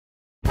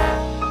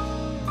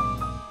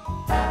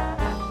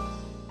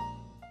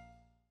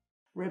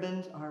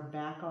Ribbons are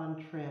back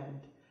on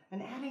trend,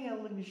 and adding a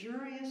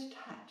luxurious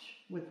touch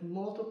with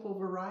multiple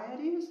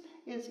varieties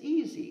is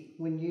easy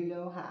when you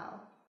know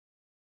how.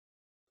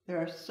 There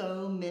are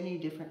so many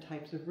different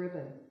types of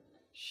ribbon: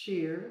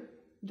 sheer,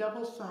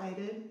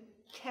 double-sided,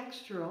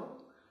 textural,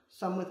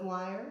 some with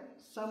wire,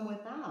 some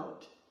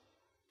without.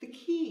 The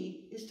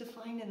key is to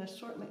find an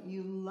assortment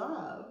you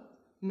love,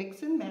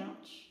 mix and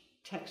match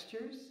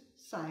textures,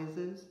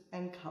 sizes,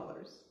 and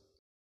colors.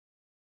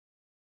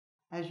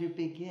 As you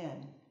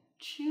begin,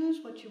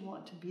 choose what you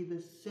want to be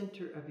the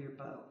center of your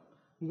bow.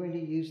 I'm going to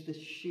use the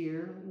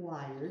sheer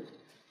wired,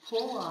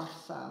 pull off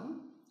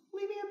some,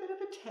 leaving a bit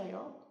of a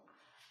tail.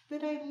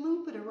 Then I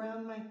loop it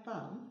around my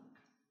thumb,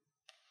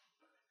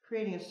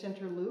 creating a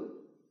center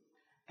loop,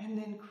 and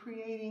then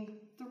creating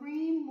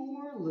 3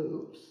 more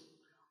loops,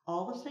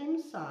 all the same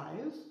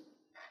size,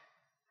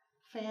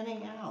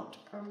 fanning out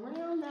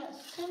around that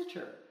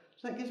center.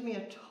 So that gives me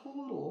a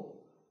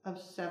total of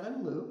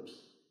 7 loops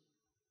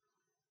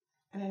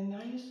and a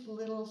nice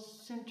little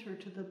center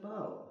to the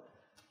bow.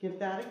 Give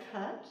that a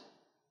cut,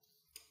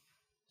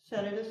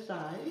 set it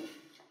aside,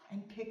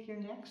 and pick your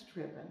next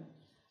ribbon.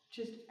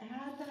 Just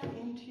add that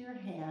into your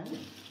hand,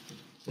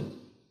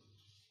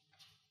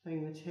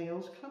 letting the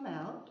tails come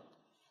out,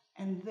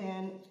 and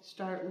then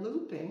start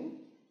looping,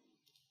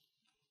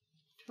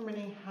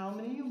 determining how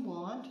many you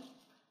want.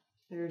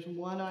 There's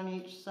 1 on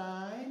each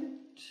side,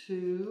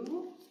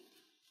 2,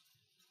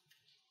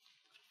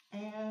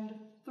 and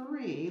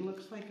 3.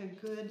 Looks like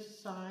a good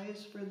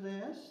size for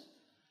this.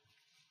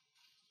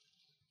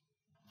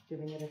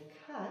 Giving it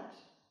a cut.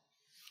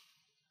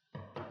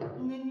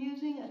 And then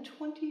using a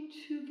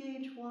 22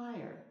 gauge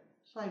wire,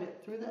 slide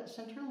it through that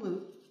center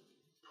loop,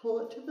 pull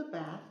it to the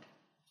back,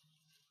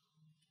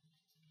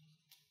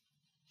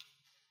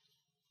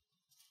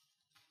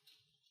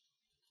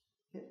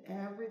 get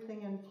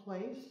everything in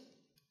place,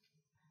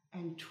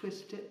 and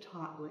twist it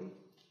tautly.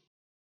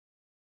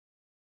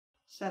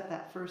 Set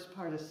that first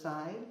part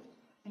aside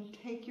and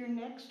take your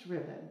next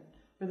ribbon.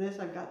 For this,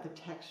 I've got the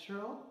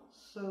textural,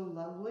 so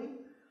lovely,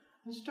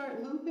 and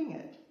start looping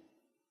it.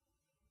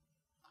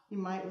 You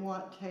might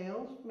want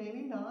tails,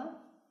 maybe not.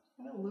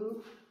 I'm going to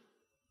loop.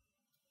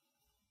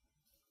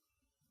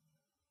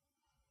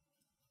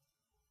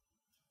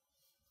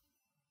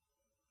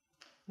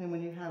 Then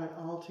when you have it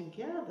all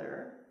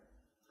together,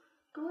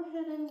 go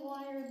ahead and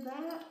wire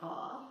that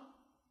off,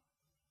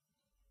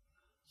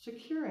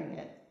 securing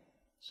it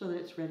so that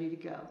it's ready to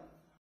go.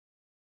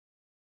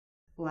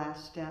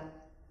 Last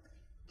step,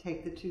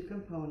 take the 2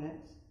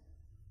 components,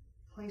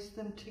 place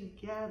them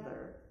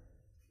together,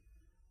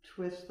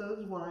 twist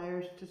those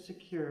wires to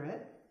secure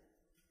it,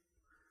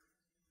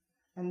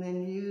 and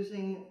then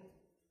using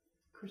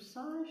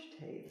corsage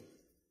tape,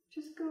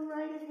 just go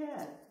right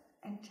ahead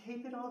and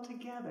tape it all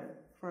together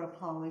for a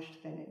polished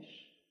finish.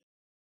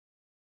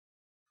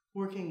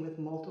 Working with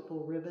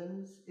multiple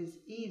ribbons is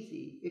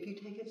easy if you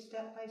take it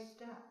step by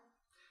step.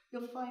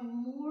 You'll find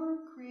more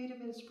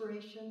creative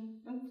inspiration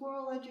and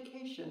floral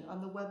education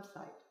on the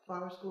website,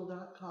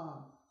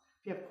 flowerschool.com.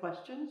 If you have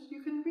questions,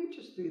 you can reach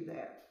us through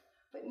there.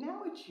 But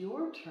now it's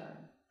your turn.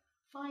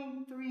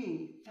 Find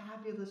 3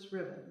 fabulous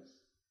ribbons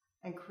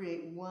and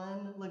create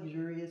 1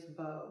 luxurious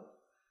bow.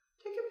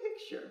 Take a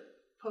picture,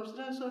 post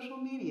it on social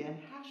media, and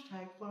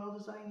hashtag Floral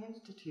Design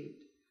Institute.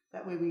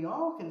 That way we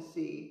all can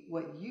see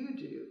what you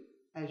do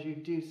as you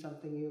do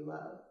something you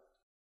love.